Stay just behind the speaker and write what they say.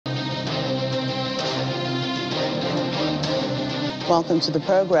Welcome to the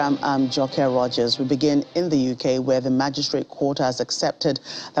program. I'm Joke Rogers. We begin in the UK, where the magistrate court has accepted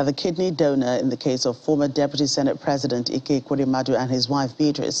that the kidney donor in the case of former Deputy Senate President Ike Ekweremadu and his wife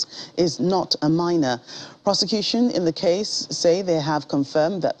Beatrice is not a minor. Prosecution in the case say they have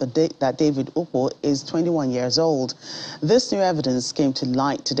confirmed that that David Ukpo is 21 years old. This new evidence came to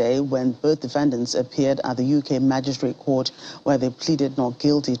light today when both defendants appeared at the UK magistrate court, where they pleaded not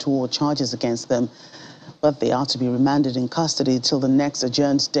guilty to all charges against them. But they are to be remanded in custody till the next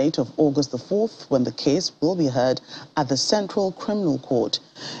adjourned date of August the 4th, when the case will be heard at the Central Criminal Court.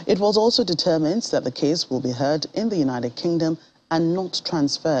 It was also determined that the case will be heard in the United Kingdom and not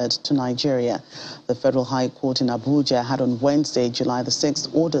transferred to Nigeria. The Federal High Court in Abuja had on Wednesday, July the 6th,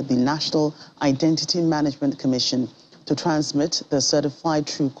 ordered the National Identity Management Commission to transmit the certified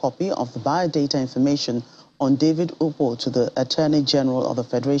true copy of the biodata information on David Ukpo to the Attorney General of the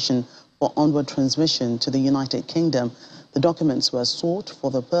Federation for onward transmission to the United Kingdom. The documents were sought for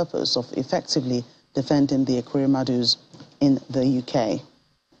the purpose of effectively defending the Ekweremadus in the UK.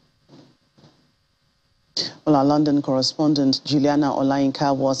 Well, our London correspondent Juliana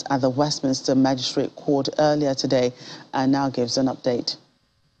Olayinka was at the Westminster Magistrate Court earlier today and now gives an update.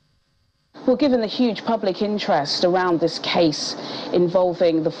 Well, given the huge public interest around this case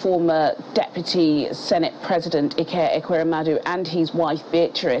involving the former Deputy Senate President Ike Ekweremadu and his wife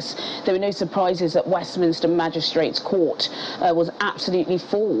Beatrice, there were no surprises that Westminster Magistrates Court was absolutely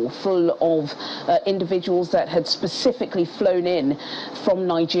full of individuals that had specifically flown in from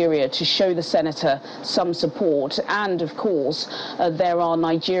Nigeria to show the senator some support. And of course, there are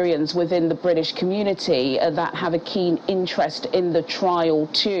Nigerians within the British community that have a keen interest in the trial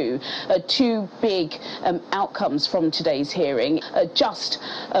too. Two big outcomes from today's hearing. Just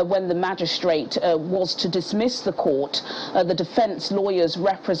when the magistrate was to dismiss the court, the defence lawyers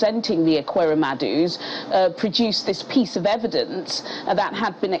representing the Ekweremadus produced this piece of evidence that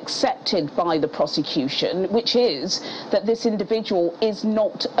had been accepted by the prosecution, which is that this individual is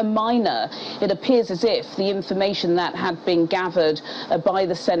not a minor. It appears as if the information that had been gathered by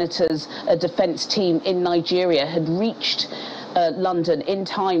the senator's defence team in Nigeria had reached London in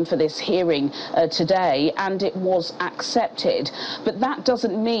time for this hearing today, and it was accepted. But that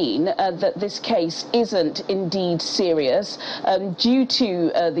doesn't mean that this case isn't indeed serious. Due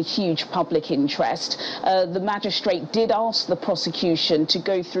to the huge public interest, the magistrate did ask the prosecution to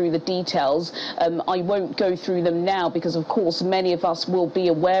go through the details. I won't go through them now because, of course, many of us will be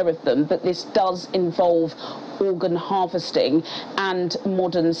aware of them, but this does involve organ harvesting and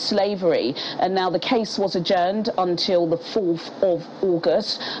modern slavery. And now the case was adjourned until the 4th of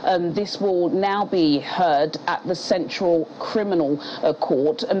August. This will now be heard at the Central Criminal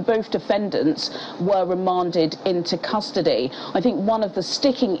Court, and both defendants were remanded into custody. I think one of the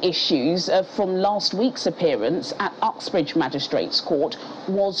sticking issues from last week's appearance at Uxbridge Magistrates Court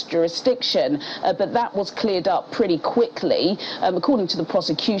was jurisdiction, but that was cleared up pretty quickly. According to the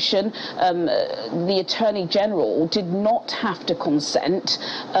prosecution, the Attorney General did not have to consent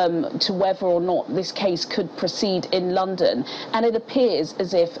to whether or not this case could proceed in London, and it appears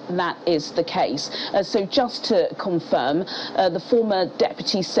as if that is the case. So just to confirm, the former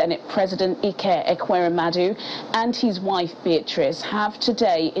Deputy Senate President Ike Ekweremadu and his wife Beatrice have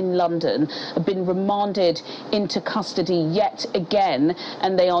today in London been remanded into custody yet again,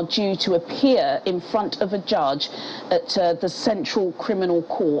 and they are due to appear in front of a judge at the Central Criminal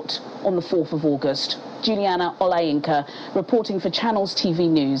Court on the 4th of August. Juliana Olayinka, reporting for Channels TV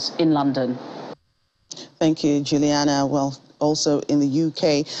News in London. Thank you, Juliana. Well, also in the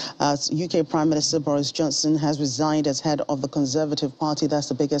UK, UK Prime Minister Boris Johnson has resigned as head of the Conservative Party. That's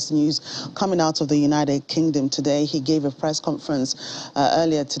the biggest news coming out of the United Kingdom today. He gave a press conference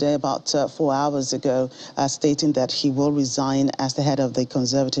earlier today, about 4 hours ago, stating that he will resign as the head of the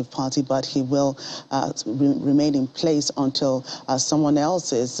Conservative Party, but he will remain in place until someone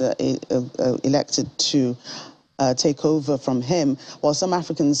else is elected to take over from him. While some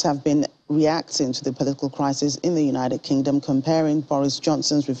Africans have been reacting to the political crisis in the United Kingdom, comparing Boris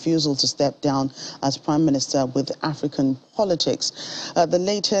Johnson's refusal to step down as Prime Minister with African politics. The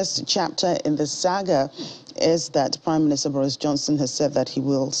latest chapter in the saga is that Prime Minister Boris Johnson has said that he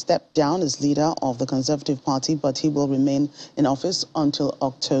will step down as leader of the Conservative Party, but he will remain in office until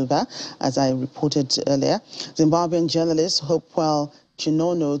October, as I reported earlier. Zimbabwean journalist Hopewell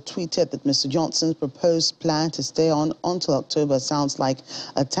Chinono tweeted that Mr. Johnson's proposed plan to stay on until October sounds like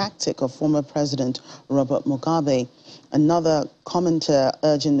a tactic of former President Robert Mugabe. Another commenter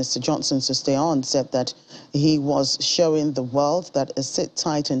urging Mr. Johnson to stay on said that he was showing the world that a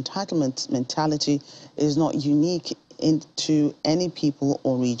sit-tight entitlement mentality is not unique into any people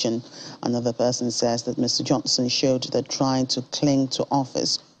or region. Another person says that Mr. Johnson showed that trying to cling to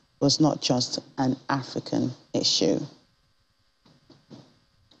office was not just an African issue.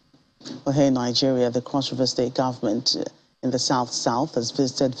 Well, here in Nigeria, the Cross River State government in the South has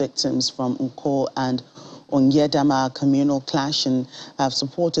visited victims from Nko and Onyedama communal clash and have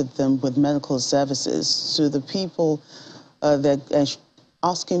supported them with medical services. So the people, they're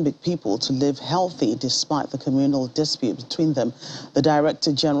asking the people to live healthy despite the communal dispute between them. The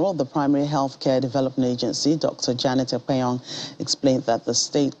Director General of the Primary Healthcare Development Agency, Dr. Janet Ekpeyong, explained that the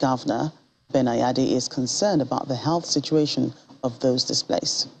state governor, Ben Ayade, is concerned about the health situation of those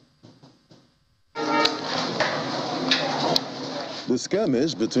displaced. The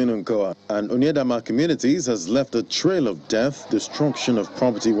skirmish between Nkoa and Onyedama communities has left a trail of death, destruction of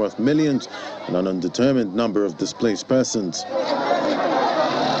property worth millions, and an undetermined number of displaced persons.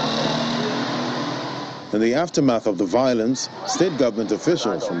 In the aftermath of the violence, state government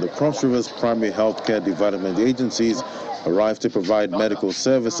officials from the Cross Rivers Primary Healthcare Development Agencies arrived to provide medical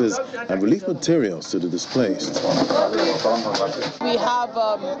services and relief materials to the displaced. We have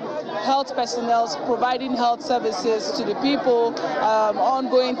health personnel providing health services to the people,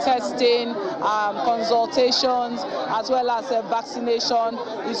 ongoing testing, consultations, as well as vaccination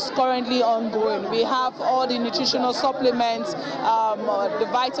is currently ongoing. We have all the nutritional supplements, the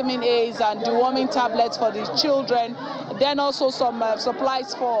vitamin A's and deworming tablets for the children, then also some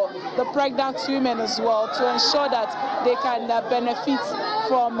supplies for the pregnant women as well to ensure that they can benefit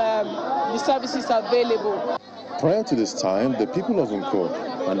from the services available. Prior to this time, the people of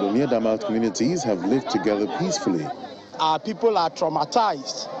Nko and Onyedama communities have lived together peacefully. Our people are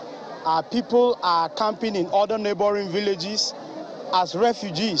traumatized. Our people are camping in other neighboring villages as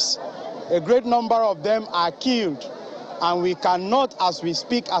refugees. A great number of them are killed, and we cannot, as we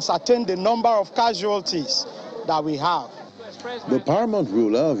speak, ascertain the number of casualties that we have. The paramount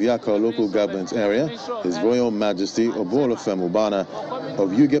ruler of Yaka local government area, His Royal Majesty Obolofem Ubana of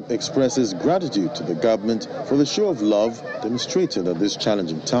UGEP, expresses gratitude to the government for the show of love demonstrated at this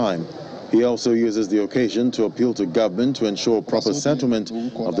challenging time. He also uses the occasion to appeal to government to ensure proper settlement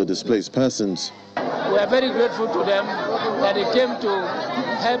of the displaced persons. We are very grateful to them that they came to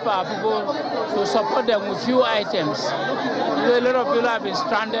help our people, to support them with few items. You know, a lot of people have been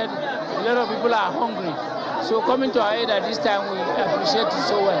stranded, a lot of people are hungry. So coming to our aid at this time, we appreciate it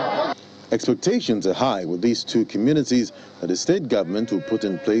so well. Expectations are high with these two communities that the state government will put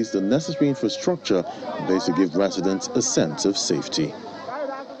in place the necessary infrastructure in place to give residents a sense of safety.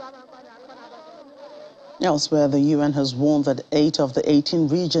 Elsewhere, the UN has warned that 8 of the 18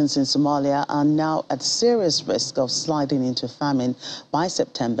 regions in Somalia are now at serious risk of sliding into famine by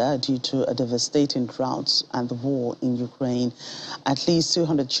September due to a devastating drought and the war in Ukraine. At least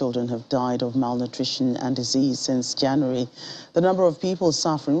 200 children have died of malnutrition and disease since January. The number of people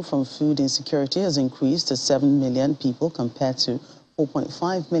suffering from food insecurity has increased to 7 million people compared to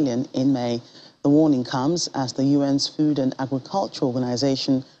 4.5 million in May. The warning comes as the UN's Food and Agriculture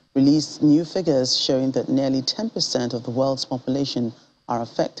Organization released new figures showing that nearly 10% of the world's population are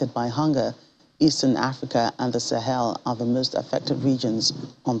affected by hunger. Eastern Africa and the Sahel are the most affected regions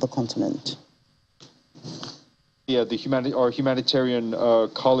on the continent. Yeah, our humanitarian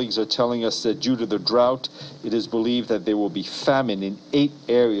colleagues are telling us that due to the drought, it is believed that there will be famine in 8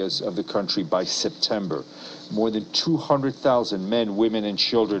 areas of the country by September. More than 200,000 men, women, and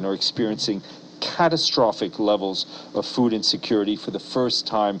children are experiencing catastrophic levels of food insecurity for the first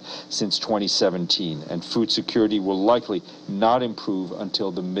time since 2017, and food security will likely not improve until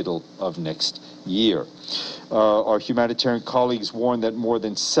the middle of next year. Our humanitarian colleagues warn that more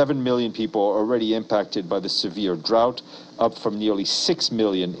than 7 million people are already impacted by the severe drought, up from nearly 6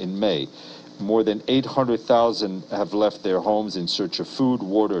 million in May. More than 800,000 have left their homes in search of food,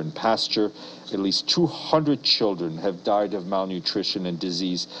 water, and pasture. At least 200 children have died of malnutrition and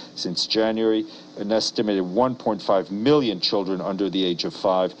disease since January. An estimated 1.5 million children under the age of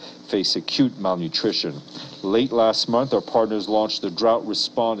 5 face acute malnutrition. Late last month, our partners launched the Drought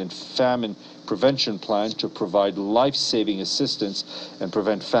Respond and Famine Prevention Plan to provide life-saving assistance and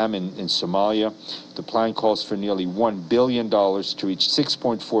prevent famine in Somalia. The plan calls for nearly $1 billion to reach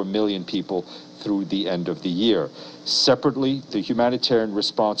 6.4 million people through the end of the year. Separately, the Humanitarian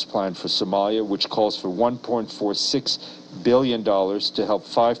Response Plan for Somalia, which calls for $1.46 billion to help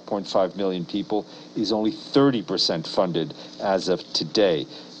 5.5 million people, is only 30% funded as of today.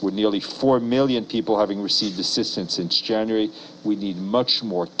 With nearly 4 million people having received assistance since January, we need much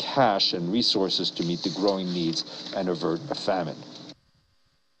more cash and resources to meet the growing needs and avert a famine.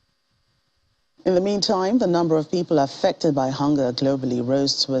 In the meantime, the number of people affected by hunger globally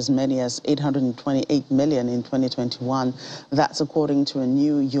rose to as many as 828 million in 2021. That's according to a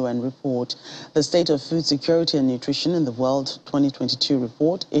new UN report. The State of Food Security and Nutrition in the World 2022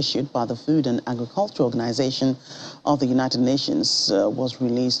 report issued by the Food and Agriculture Organization of the United Nations was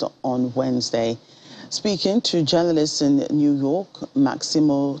released on Wednesday. Speaking to journalists in New York,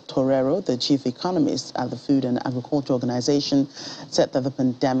 Maximo Torero, the chief economist at the Food and Agriculture Organization, said that the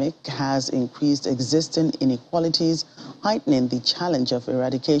pandemic has increased existing inequalities, heightening the challenge of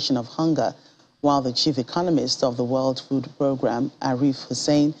eradication of hunger, while the chief economist of the World Food Programme, Arif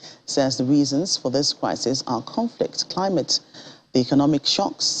Hussein, says the reasons for this crisis are conflict, climate, the economic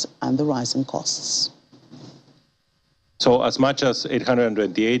shocks, and the rising costs. So as much as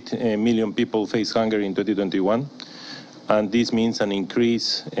 828 million people face hunger in 2021, and this means an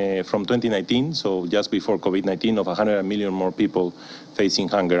increase from 2019, so just before COVID-19, of 100 million more people facing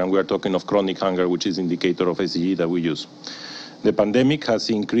hunger, and we are talking of chronic hunger, which is the indicator of SDG that we use. The pandemic has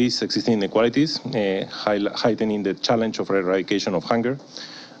increased existing inequalities, heightening the challenge of eradication of hunger,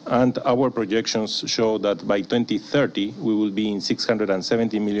 and our projections show that by 2030, we will be in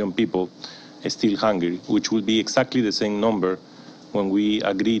 670 million people still hungry, which will be exactly the same number when we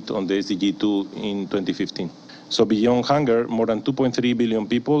agreed on the SDG 2 in 2015. So beyond hunger, more than 2.3 billion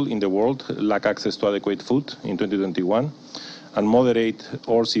people in the world lack access to adequate food in 2021, and moderate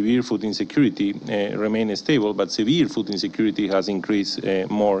or severe food insecurity remain stable, but severe food insecurity has increased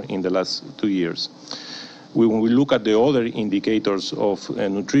more in the last 2 years. When we look at the other indicators of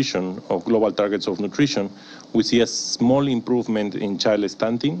nutrition, of global targets of nutrition, we see a small improvement in child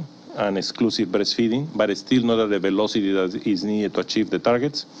stunting and exclusive breastfeeding, but still not at the velocity that is needed to achieve the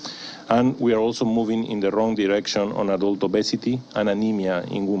targets. And we are also moving in the wrong direction on adult obesity and anemia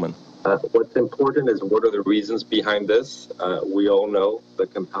in women. What's important is what are the reasons behind this. We all know the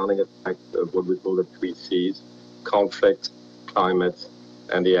compounding effect of what we call the 3 Cs: conflict, climate,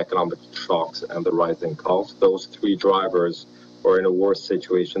 and the economic shocks and the rising costs. Those 3 drivers are in a worse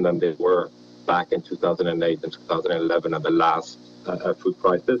situation than they were back in 2008 and 2011 at the last food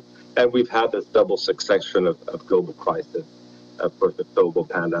crisis. And we've had this double succession of global crisis, first the global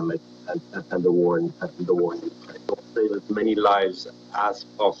pandemic and the war in Ukraine. We'll save as many lives as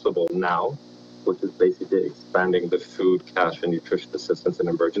possible now, which is basically expanding the food, cash, and nutrition assistance in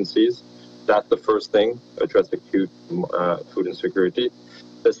emergencies. That's the first thing, address acute food insecurity.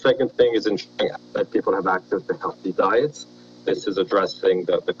 The second thing is ensuring that people have access to healthy diets. This is addressing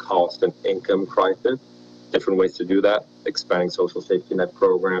the cost and income crisis. Different ways to do that: expanding social safety net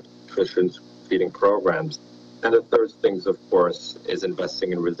programs, nutrition feeding programs. And the third thing, of course, is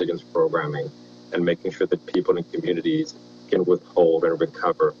investing in resilience programming and making sure that people in communities can withhold and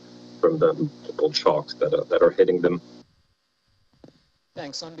recover from the multiple shocks that are hitting them.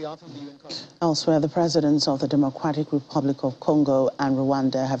 Thanks. On behalf of the UN. Elsewhere, the presidents of the Democratic Republic of Congo and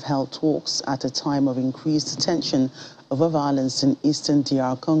Rwanda have held talks at a time of increased tension over violence in eastern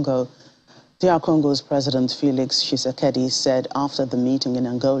DR Congo. DR Congo's President Felix Tshisekedi said after the meeting in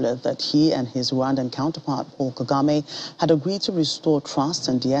Angola that he and his Rwandan counterpart Paul Kagame had agreed to restore trust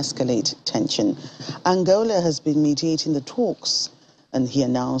and de-escalate tension. Angola has been mediating the talks, and he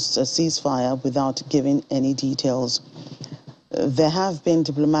announced a ceasefire without giving any details. There have been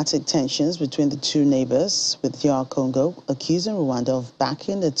diplomatic tensions between the two neighbors, with DR Congo accusing Rwanda of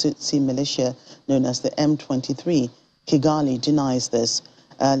backing the Tutsi militia known as the M23. Kigali denies this.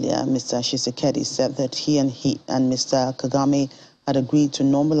 Earlier, Mr. Tshisekedi said that he and Mr. Kagame had agreed to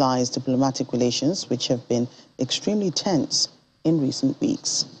normalize diplomatic relations, which have been extremely tense in recent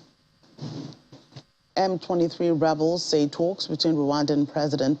weeks. M23 rebels say talks between Rwandan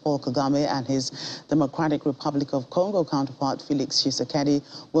President Paul Kagame and his Democratic Republic of Congo counterpart Felix Tshisekedi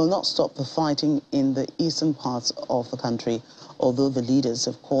will not stop the fighting in the eastern parts of the country. Although the leaders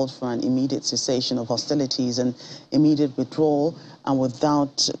have called for an immediate cessation of hostilities and immediate withdrawal and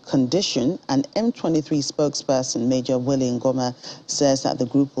without condition, an M23 spokesperson, Major Willie Ngoma, says that the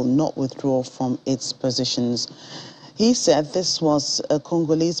group will not withdraw from its positions. He said this was a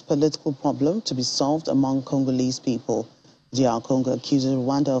Congolese political problem to be solved among Congolese people. DR Congo accuses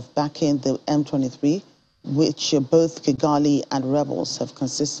Rwanda of backing the M23, which both Kigali and rebels have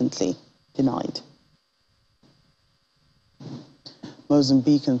consistently denied.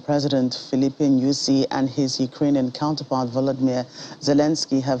 Mozambican President Filipe Nyusi and his Ukrainian counterpart Volodymyr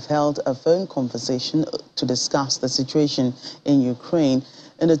Zelensky have held a phone conversation to discuss the situation in Ukraine.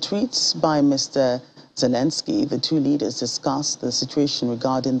 In a tweet by Mr. Zelensky, the two leaders discussed the situation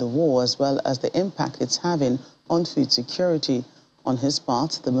regarding the war as well as the impact it's having on food security. On his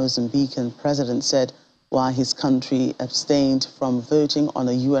part, the Mozambican president said while his country abstained from voting on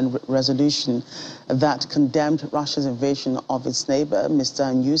a UN resolution that condemned Russia's invasion of its neighbor.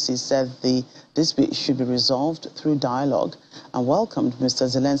 Mr. Nyusi said the dispute should be resolved through dialogue and welcomed Mr.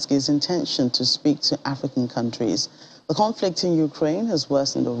 Zelensky's intention to speak to African countries. The conflict in Ukraine has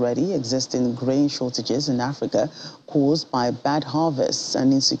worsened already. Existing grain shortages in Africa caused by bad harvests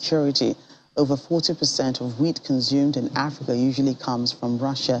and insecurity. Over 40% of wheat consumed in Africa usually comes from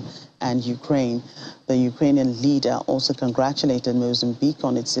Russia and Ukraine. The Ukrainian leader also congratulated Mozambique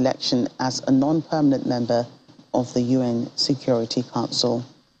on its election as a non-permanent member of the UN Security Council.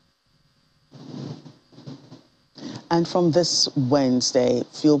 And from this Wednesday,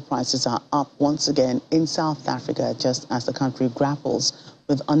 fuel prices are up once again in South Africa, just as the country grapples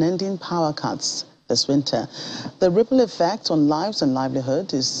with unending power cuts this winter. The ripple effect on lives and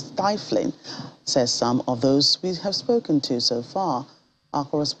livelihood is stifling, says some of those we have spoken to so far. Our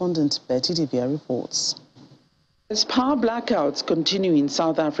correspondent Betty Dibia reports. As power blackouts continue in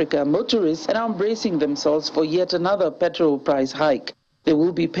South Africa, motorists are now bracing themselves for yet another petrol price hike. They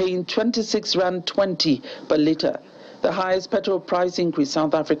will be paying 26.20 Rand per litre, the highest petrol price increase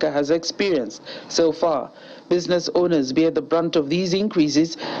South Africa has experienced so far. Business owners bear the brunt of these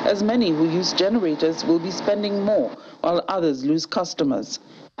increases, as many who use generators will be spending more, while others lose customers.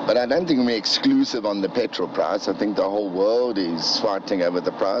 But I don't think we're exclusive on the petrol price. I think the whole world is fighting over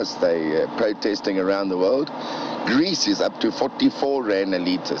the price. They're protesting around the world. Greece is up to 44 Rand a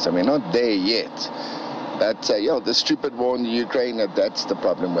litre, so we're not there yet. But the stupid war in the Ukraine, that's the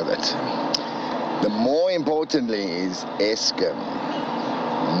problem with it. The more importantly is Eskom.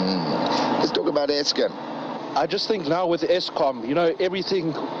 Let's talk about Eskom. I just think now with Eskom,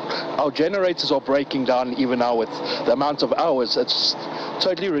 everything, our generators are breaking down even now with the amount of hours. It's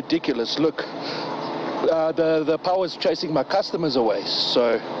totally ridiculous. Look, the power is chasing my customers away.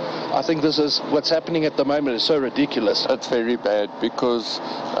 So I think this is what's happening at the moment is so ridiculous. It's very bad because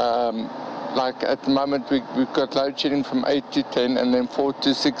like at the moment we've got load shedding from 8 to 10 and then 4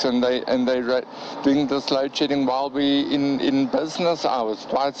 to 6 and they're doing this load shedding while we in business hours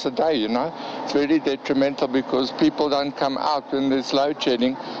twice a day, It's very detrimental because people don't come out when there's load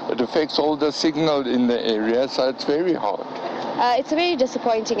shedding. It affects all the signal in the area, so it's very hard. It's very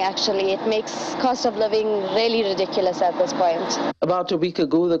disappointing, actually. It makes cost of living really ridiculous at this point. About a week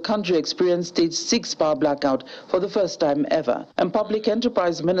ago, the country experienced stage 6 power blackout for the first time ever. And Public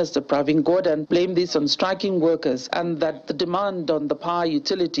Enterprise Minister Pravin Gordhan blamed this on striking workers and that the demand on the power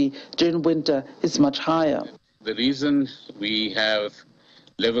utility during winter is much higher. The reason we have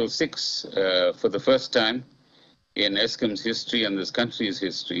level 6 for the first time in Eskom's history and this country's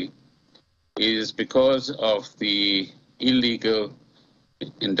history is because of the illegal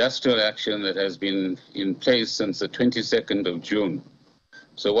industrial action that has been in place since the 22nd of June.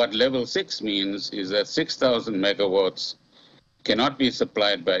 So what level 6 means is that 6,000 megawatts cannot be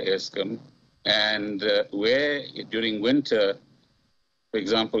supplied by Eskom, and where during winter, for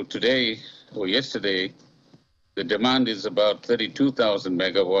example, today or yesterday, the demand is about 32,000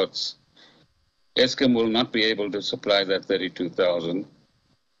 megawatts. Eskom will not be able to supply that 32,000.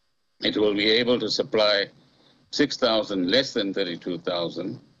 It will be able to supply 6,000 less than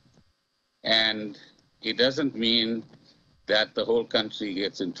 32,000, and it doesn't mean that the whole country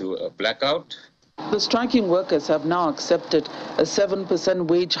gets into a blackout. The striking workers have now accepted a 7%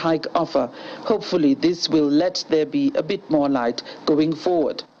 wage hike offer. Hopefully this will let there be a bit more light going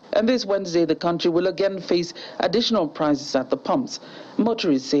forward. And this Wednesday the country will again face additional prices at the pumps.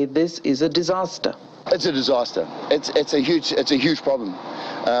 Motorists say this is a disaster. It's a disaster. It's a huge problem.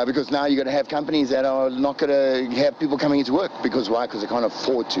 Because now you're going to have companies that are not going to have people coming into work. Because why? Because they can't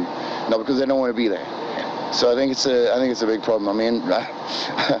afford to. No, because they don't want to be there. So I think it's a big problem. I mean,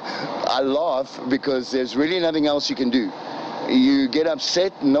 I laugh because there's really nothing else you can do. You get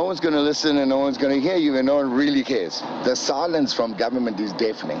upset, no one's going to listen and no one's going to hear you and no one really cares. The silence from government is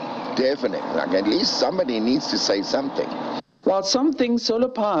deafening. Like at least somebody needs to say something. While some think solar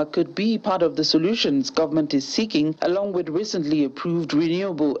power could be part of the solutions government is seeking, along with recently approved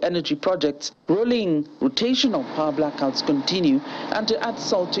renewable energy projects, rolling rotational power blackouts continue, and to add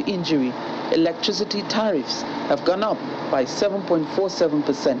salt to injury, electricity tariffs have gone up by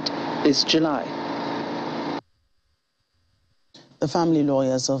 7.47% this July. The family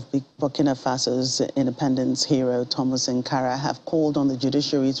lawyers of Burkina Faso's independence hero Thomas Sankara have called on the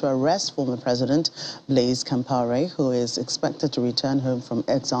judiciary to arrest former President Blaise Compaoré, who is expected to return home from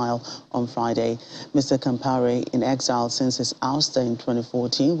exile on Friday. Mr. Compaoré, in exile since his ouster in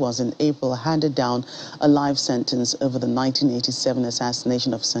 2014, was in April handed down a life sentence over the 1987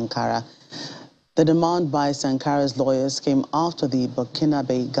 assassination of Sankara. The demand by Sankare's lawyers came after the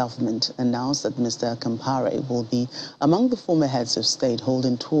Burkinabe government announced that Mr. Kampare will be among the former heads of state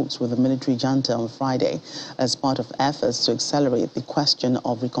holding talks with the military junta on Friday as part of efforts to accelerate the question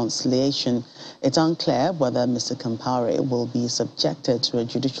of reconciliation. It's unclear whether Mr. Kampare will be subjected to a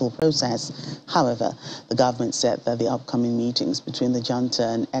judicial process. However, the government said that the upcoming meetings between the junta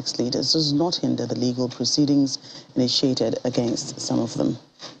and ex-leaders does not hinder the legal proceedings initiated against some of them.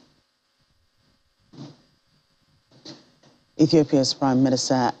 Ethiopia's Prime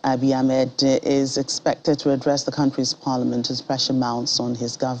Minister Abiy Ahmed is expected to address the country's parliament as pressure mounts on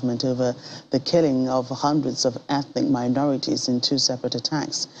his government over the killing of hundreds of ethnic minorities in two separate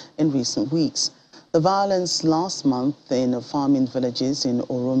attacks in recent weeks. The violence last month in farming villages in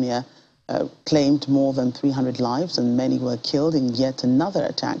Oromia claimed more than 300 lives and many were killed in yet another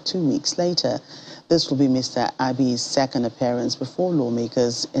attack 2 weeks later. This will be Mr. Abiy's second appearance before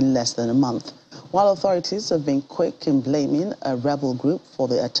lawmakers in less than a month. While authorities have been quick in blaming a rebel group for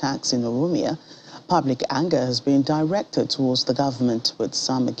the attacks in Oromia, public anger has been directed towards the government, with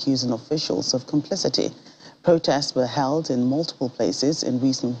some accusing officials of complicity. Protests were held in multiple places in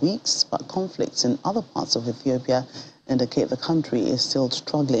recent weeks, but conflicts in other parts of Ethiopia indicate the country is still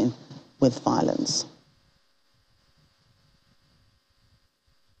struggling with violence.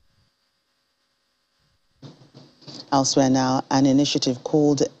 Elsewhere now, an initiative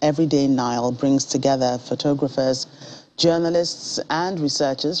called Everyday Nile brings together photographers, journalists and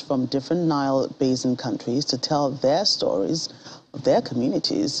researchers from different Nile Basin countries to tell their stories of their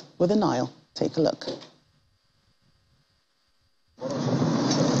communities with the Nile. Take a look.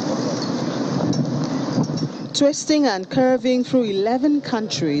 Twisting and curving through 11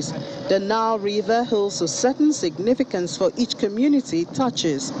 countries, the Nile River holds a certain significance for each community it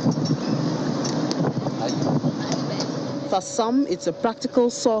touches. For some, it's a practical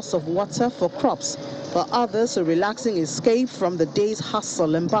source of water for crops. For others, a relaxing escape from the day's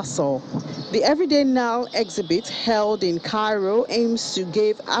hustle and bustle. The Everyday Nile exhibit held in Cairo aims to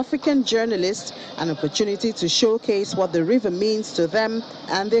give African journalists an opportunity to showcase what the river means to them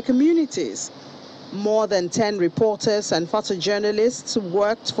and their communities. More than 10 reporters and photojournalists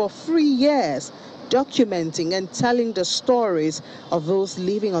worked for 3 years, documenting and telling the stories of those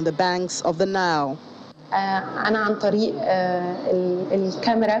living on the banks of the Nile.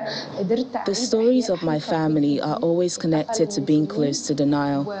 The stories of my family are always connected to being close to the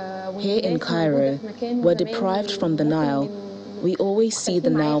Nile. Here in Cairo, we're deprived from the Nile. We always see the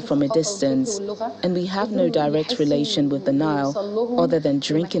Nile from a distance, and we have no direct relation with the Nile other than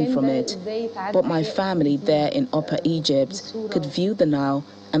drinking from it. But my family there in Upper Egypt could view the Nile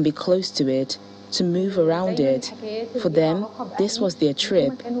and be close to it, to move around it. For them, this was their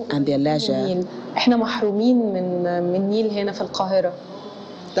trip and their leisure.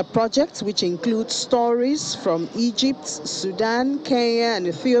 The project, which includes stories from Egypt, Sudan, Kenya and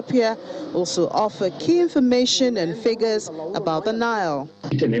Ethiopia, also offer key information and figures about the Nile.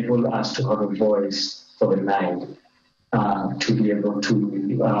 It enables us to have a voice for the Nile, to be able to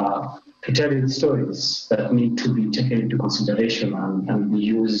tell the stories that need to be taken into consideration and be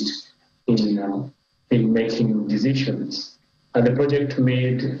used in making decisions. And the project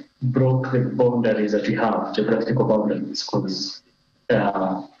broke the boundaries that we have, geographical boundaries, because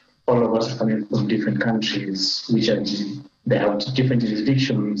all of us are coming from different countries, they have different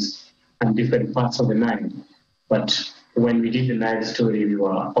jurisdictions and different parts of the Nile. But when we did the Nile story, we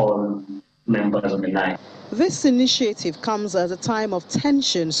were all members of the Nile. This initiative comes at a time of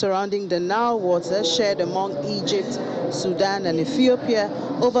tension surrounding the Nile water shared among Egypt, Sudan and Ethiopia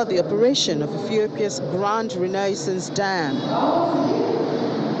over the operation of Ethiopia's Grand Renaissance Dam.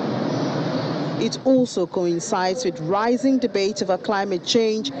 It also coincides with rising debate over climate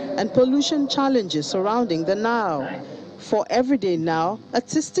change and pollution challenges surrounding the Nile. For Everyday Nile,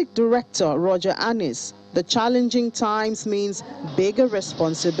 Artistic Director Roger Annis, the challenging times means bigger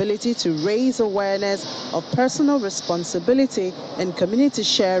responsibility to raise awareness of personal responsibility and community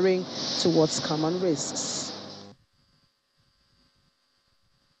sharing towards common risks.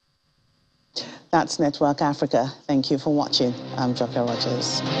 That's Network Africa. Thank you for watching. I'm Joker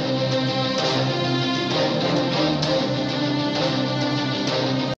Rogers.